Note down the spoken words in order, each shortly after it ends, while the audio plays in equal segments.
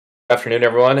Afternoon,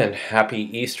 everyone, and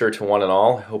happy Easter to one and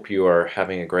all. Hope you are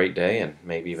having a great day and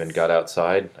maybe even got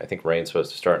outside. I think rain's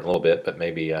supposed to start in a little bit, but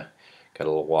maybe got a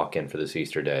little walk in for this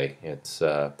Easter day. It's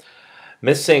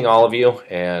miss seeing all of you,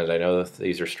 and I know that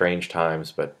these are strange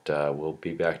times, but we'll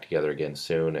be back together again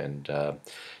soon. And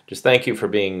just thank you for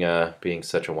being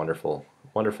such a wonderful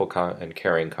and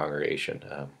caring congregation.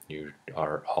 You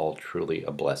are all truly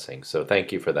a blessing. So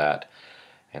thank you for that,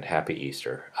 and happy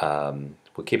Easter.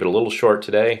 We'll keep it a little short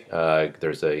today.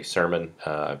 There's a sermon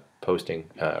posting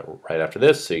right after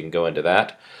this, so you can go into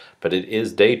that. But it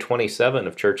is day 27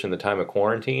 of Church in the Time of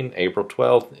Quarantine, April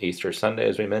 12th, Easter Sunday,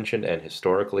 as we mentioned, and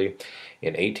historically,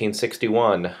 in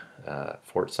 1861,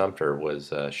 Fort Sumter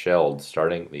was shelled,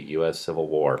 starting the U.S. Civil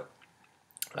War.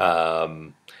 Yeah,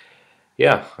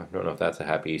 I don't know if that's a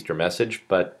happy Easter message,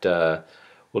 but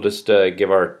we'll just give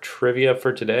our trivia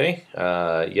for today.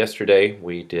 Yesterday,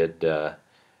 we did...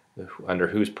 under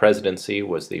whose presidency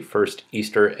was the first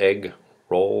Easter egg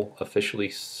roll officially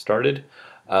started?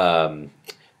 Didn't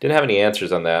have any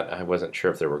answers on that. I wasn't sure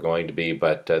if there were going to be,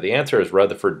 but the answer is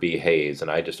Rutherford B. Hayes,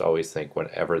 and I just always think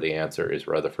whenever the answer is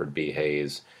Rutherford B.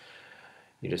 Hayes,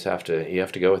 you have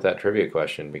to go with that trivia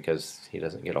question because he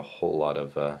doesn't get a whole lot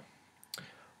of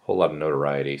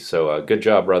notoriety. So good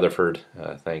job, Rutherford.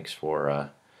 Thanks for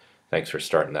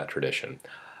starting that tradition.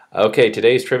 Okay,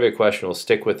 today's trivia question will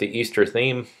stick with the Easter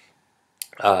theme.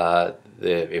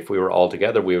 If we were all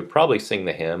together, we would probably sing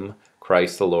the hymn,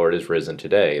 Christ the Lord is risen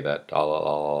today, that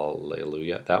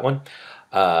Alleluia, that one.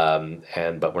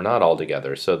 But we're not all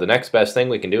together. So the next best thing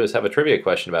we can do is have a trivia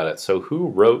question about it. So who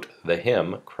wrote the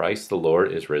hymn, Christ the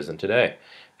Lord is risen today?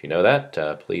 If you know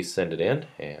that, please send it in,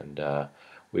 and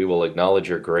we will acknowledge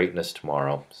your greatness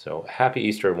tomorrow. So happy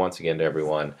Easter once again to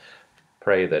everyone.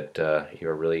 Pray that you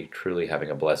are really, truly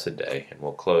having a blessed day. And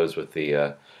we'll close with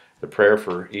the prayer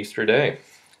for Easter Day.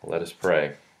 Let us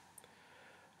pray.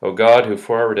 O God, who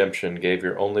for our redemption gave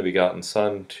your only begotten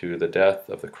Son to the death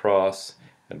of the cross,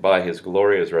 and by his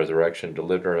glorious resurrection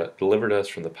delivered us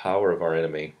from the power of our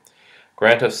enemy,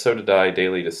 grant us so to die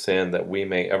daily to sin that we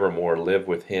may evermore live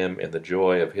with him in the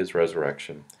joy of his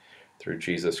resurrection. Through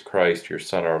Jesus Christ, your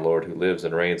Son, our Lord, who lives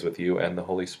and reigns with you and the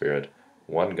Holy Spirit,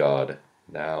 one God,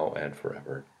 now and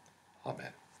forever.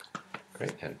 Amen.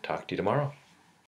 Great, and talk to you tomorrow.